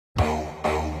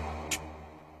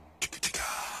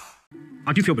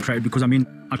I do feel betrayed because, I mean,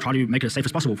 I try to make it as safe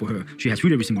as possible for her. She has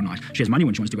food every single night. She has money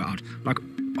when she wants to go out. Like,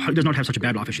 Holly does not have such a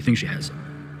bad life as she thinks she has.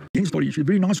 She's a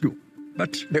very nice girl,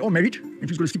 but they're all married, and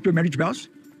she's got to stick to her marriage vows.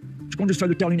 She can't just throw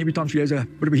the towel in every time she has a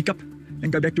bit of a hiccup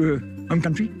and go back to her home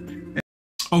country.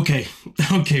 Okay,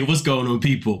 what's going on,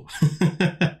 people?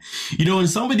 You know, when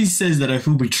somebody says that I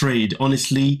feel betrayed,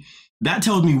 honestly, that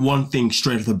tells me one thing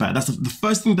straight off the bat. That's the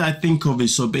first thing that I think of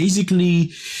is, so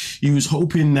basically, you was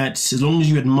hoping that as long as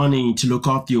you had money to look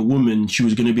after your woman, she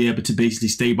was going to be able to basically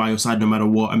stay by your side no matter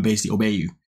what and basically obey you.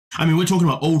 I mean, we're talking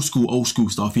about old school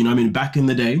stuff, you know what I mean? Back in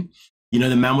the day, you know,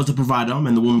 the man was the provider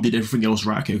and the woman did everything else,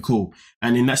 right? Okay, cool.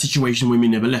 And in that situation,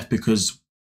 women never left because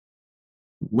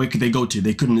where could they go to?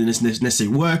 They couldn't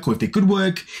necessarily work, or if they could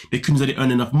work, they couldn't really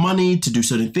earn enough money to do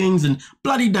certain things, and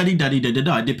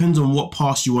bloody-daddy-daddy-da-da-da. It depends on what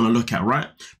past you want to look at, right?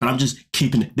 But I'm just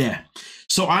keeping it there.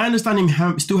 So I understand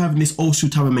him still having this old school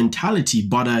type of mentality,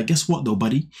 but guess what though,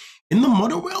 buddy? In the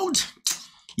modern world,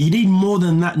 you need more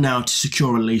than that now to secure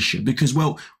a relationship, because,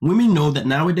 well, women know that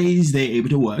nowadays they're able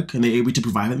to work and they're able to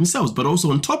provide for themselves. But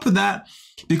also on top of that,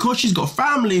 because she's got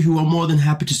family who are more than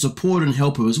happy to support and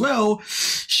help her as well,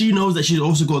 she knows that she's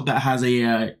also got that has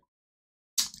a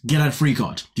get out free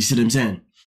card. Do you see what I'm saying?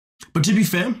 But to be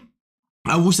fair,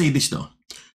 I will say this though.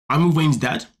 I'm with Wayne's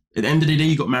dad. At the end of the day,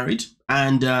 you got married,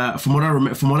 and from what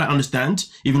I understand,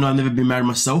 even though I've never been married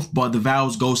myself, but the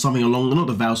vows go something along, not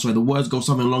the vows, sorry, the words go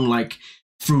something along like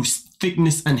through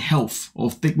thickness and health,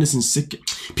 or thickness and sick.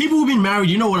 People who've been married,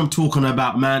 you know what I'm talking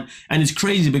about, man. And it's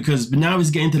crazy because now it's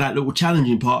getting to that little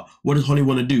challenging part. What does Holly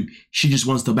want to do? She just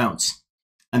wants to bounce.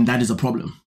 And that is a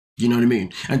problem. You know what I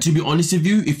mean? And to be honest with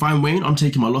you, if I'm Wayne, I'm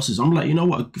taking my losses. I'm like, you know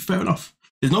what? Fair enough.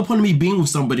 There's no point in me being with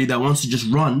somebody that wants to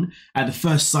just run at the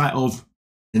first sight of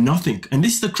nothing. And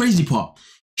this is the crazy part.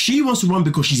 She wants to run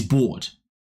because she's bored.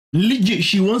 Legit,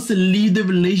 she wants to leave the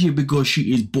relationship because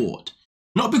she is bored.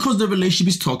 Not because the relationship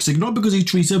is toxic, not because he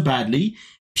treats her badly,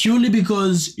 purely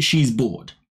because she's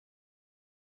bored.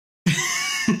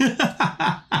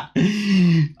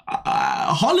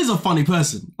 Holly's a funny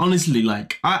person, honestly.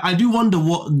 Like, I do wonder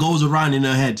what goes around in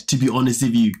her head, to be honest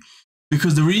with you.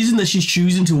 Because the reason that she's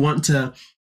choosing to want to...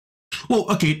 Well,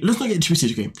 okay, let's not get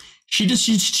twisted, okay? She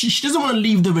doesn't want to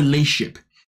leave the relationship.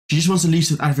 She just wants to leave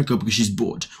South Africa because she's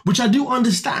bored, which I do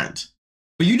understand.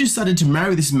 But you decided to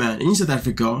marry this man in South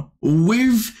Africa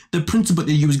with the principle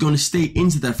that you was going to stay in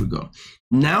South Africa.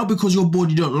 Now, because you're bored,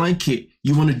 you don't like it,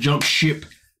 you want to jump ship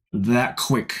that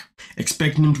quick,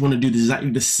 expecting him to want to do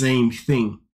exactly the same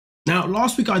thing. Now,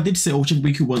 last week I did say, or whichever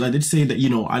week it was, I did say that, you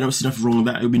know, I don't see nothing wrong with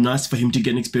that. It would be nice for him to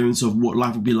get an experience of what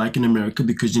life would be like in America,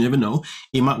 because you never know,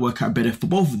 it might work out better for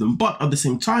both of them. But at the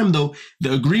same time, though,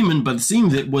 the agreement, by the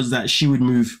seams of it, was that she would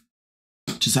move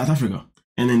to South Africa,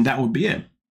 and then that would be it.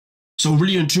 So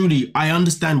really and truly, I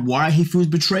understand why he feels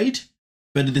betrayed,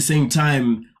 but at the same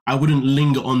time, I wouldn't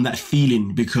linger on that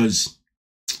feeling, because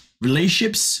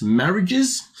relationships,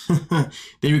 marriages,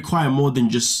 they require more than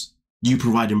just you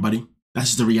providing, buddy. That's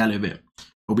just the reality of it.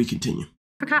 But we continue.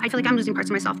 I feel like I'm losing parts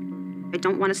of myself. I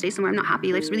don't want to stay somewhere I'm not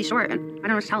happy. Life's really short, and I don't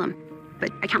know what to tell him.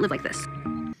 But I can't live like this.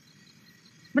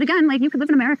 But again, like, you could live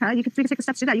in America. You could take the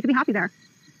steps to that. You could be happy there.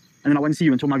 And then I won't see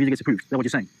you until my visa gets approved. Is that what you're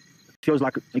saying? Feels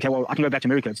like, okay, well, I can go back to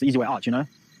America. It's the easy way out, you know?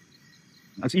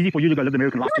 It's easy for you to go live the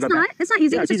American life. No, it's not. It's not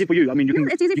easy. Yeah, it's easy for you. I mean,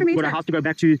 it's easy for me. You've got a house to go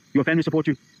back to. Your family support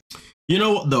you. You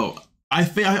know what, though? I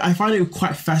find it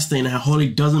quite fascinating how Holly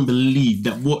doesn't believe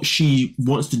that what she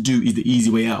wants to do is the easy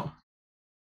way out.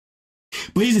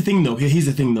 But here's the thing, though. Here's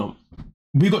the thing, though.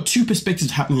 We've got two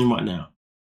perspectives happening right now.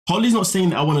 Holly's not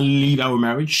saying that I want to leave our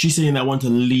marriage. She's saying that I want to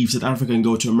leave South Africa and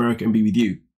go to America and be with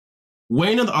you.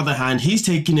 Wayne, on the other hand, he's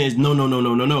taking it as,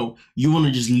 no. You want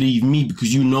to just leave me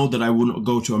because you know that I will not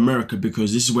go to America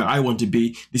because this is where I want to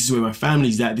be. This is where my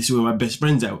family's at. This is where my best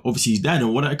friend's at. Obviously, his dad and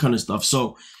all that kind of stuff.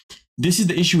 So this is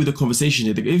the issue with the conversation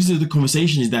here. The issue with the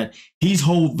conversation is that his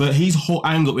whole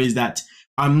angle is that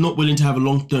I'm not willing to have a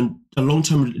long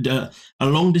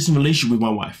distance relationship with my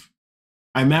wife.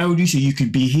 I married you so you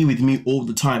could be here with me all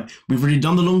the time. We've already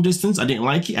done the long distance. I didn't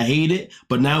like it. I hated it.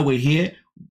 But now we're here.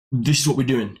 This is what we're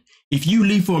doing. If you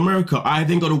leave for America, I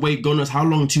then got to wait God knows how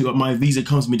long till my visa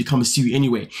comes to me to come and see you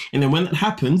anyway. And then when that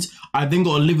happens, I then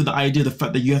got to live with the idea of the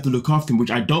fact that you have to look after him,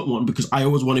 which I don't want because I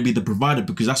always want to be the provider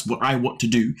because that's what I want to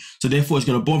do. So therefore, it's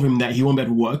going to bother him that he won't be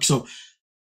able to work. So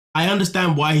I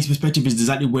understand why his perspective is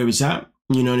exactly where it's at.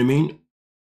 You know what I mean?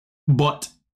 But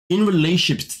in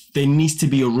relationships, there needs to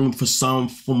be a room for some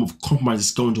form of compromise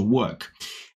that's going to work.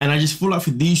 And I just feel like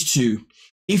for these two,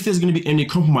 if there's going to be any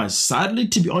compromise, sadly,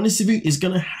 to be honest with you, it's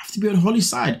going to have to be on Holly's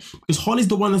side because Holly's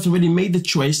the one that's already made the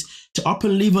choice to up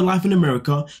and leave her life in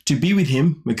America to be with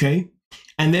him, okay?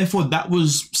 And therefore that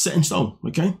was set in stone,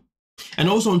 okay? And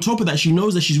also on top of that, she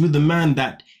knows that she's with the man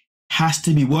that has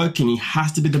to be working. He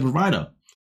has to be the provider,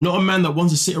 not a man that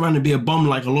wants to sit around and be a bum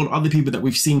like a lot of other people that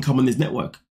we've seen come on this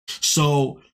network.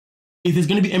 So if there's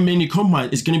going to be any compromise,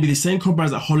 it's going to be the same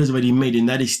compromise that Holly's already made, and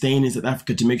that is staying in South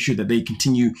Africa to make sure that they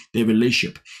continue their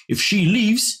relationship. If she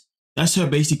leaves, that's her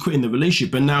basically quitting the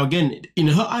relationship. And now again, in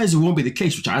her eyes, it won't be the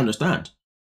case, which I understand.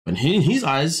 But in his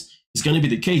eyes, it's going to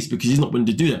be the case because he's not willing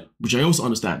to do that, which I also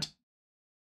understand.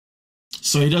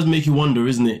 So it does make you wonder,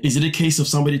 isn't it? Is it a case of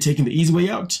somebody taking the easy way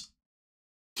out?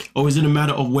 Or is it a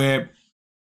matter of where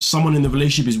someone in the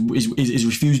relationship is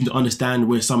refusing to understand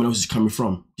where someone else is coming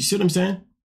from? You see what I'm saying?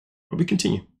 But we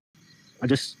continue.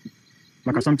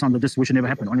 Sometimes I just wish it never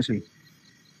happened, honestly.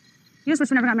 You just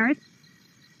wish we never got married?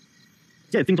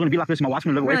 Yeah, things are going to be like this. My wife's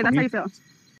going to live away from me. Really, that's how you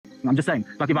feel? I'm just saying,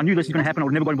 like, if I knew this was going to happen, I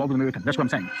would never got involved with America. That's what I'm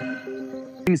saying.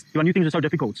 If I knew things were so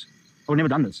difficult, I would never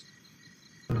done this.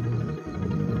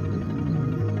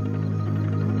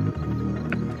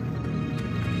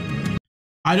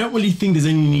 I don't really think there's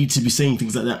any need to be saying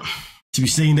things like that. To be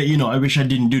saying that, you know, I wish I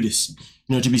didn't do this.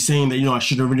 You know, to be saying that, you know, I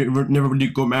should have never really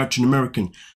got married to an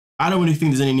American. I don't really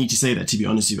think there's any need to say that, to be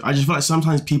honest with you. I just feel like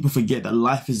sometimes people forget that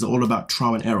life is all about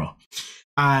trial and error.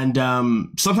 And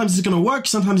sometimes it's going to work,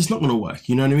 sometimes it's not going to work.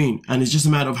 You know what I mean? And it's just a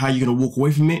matter of how you're going to walk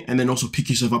away from it and then also pick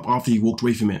yourself up after you walked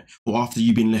away from it or after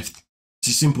you've been left. It's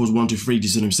as simple as 1, 2, 3. Do you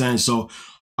see what I'm saying? So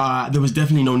there was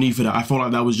definitely no need for that. I felt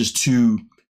like that was just too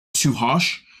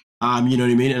harsh. You know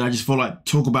what I mean? And I just felt like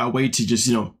talk about a way to just,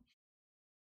 you know,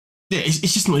 yeah, it's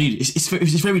just not needed. It's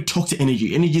very toxic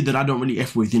energy that I don't really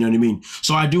F with, you know what I mean?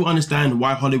 So I do understand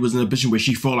why Holly was in a position where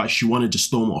she felt like she wanted to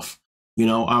storm off. You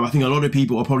know, I think a lot of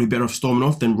people are probably better off storming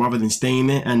off rather than staying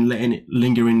there and letting it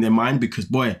linger in their mind, because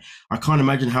boy, I can't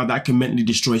imagine how that can mentally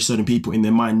destroy certain people in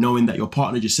their mind, knowing that your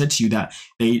partner just said to you that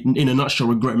they, in a nutshell,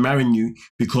 regret marrying you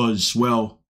because,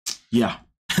 well, yeah.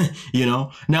 You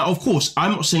know, now, of course,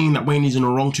 I'm not saying that Wayne is in the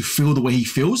wrong to feel the way he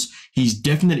feels. He's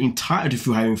definitely entitled to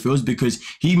feel how he feels because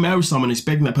he married someone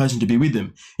expecting that person to be with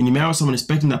him. And he married someone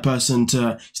expecting that person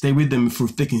to stay with them through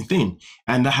thick and thin.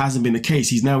 And that hasn't been the case.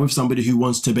 He's now with somebody who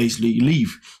wants to basically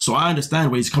leave. So I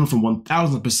understand where he's coming from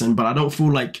 1000%, but I don't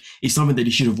feel like it's something that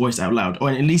he should have voiced out loud. Or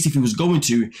at least if he was going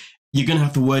to, you're going to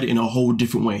have to word it in a whole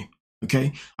different way.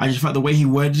 Okay? I just felt the way he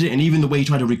worded it and even the way he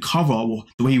tried to recover, or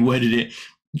the way he worded it,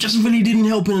 just really didn't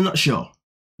help in a nutshell.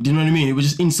 Do you know what I mean? It was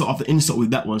just insult after insult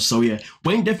with that one. So yeah,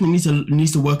 Wayne definitely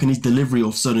needs to work on his delivery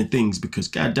of certain things because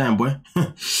goddamn boy,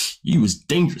 he was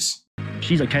dangerous.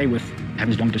 She's okay with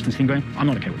having this long distance thing going. I'm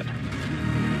not okay with it.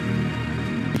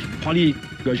 If Holly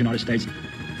goes to the United States,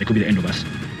 it could be the end of us.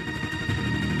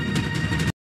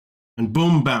 And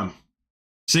boom, bam.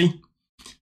 See?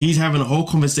 He's having a whole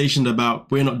conversation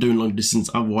about we're not doing long distance,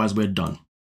 otherwise we're done.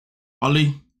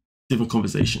 Holly, different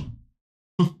conversation.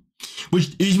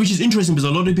 Which is interesting because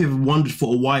a lot of people have wondered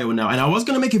for a while now, and I was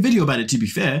going to make a video about it, to be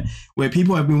fair, where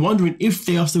people have been wondering if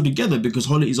they are still together because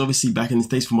Holly is obviously back in the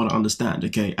States from what I understand,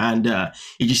 okay? And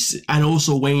and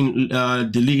also Wayne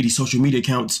deleted his social media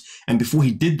accounts, and before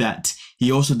he did that,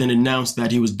 he also then announced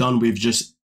that he was done with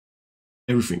just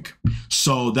everything.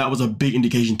 So that was a big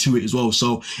indication to it as well.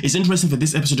 So it's interesting for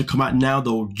this episode to come out now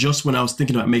though, just when I was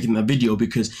thinking about making that video,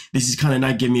 because this is kind of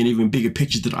now giving me an even bigger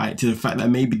picture to the fact that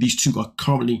maybe these two are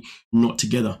currently not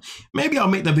together. Maybe I'll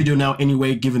make that video now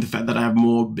anyway, given the fact that I have a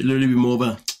little bit more of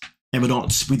a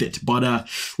evidence with it. But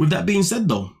with that being said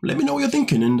though, let me know what you're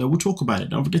thinking and we'll talk about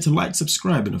it. Don't forget to like,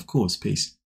 subscribe, and of course,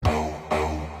 peace.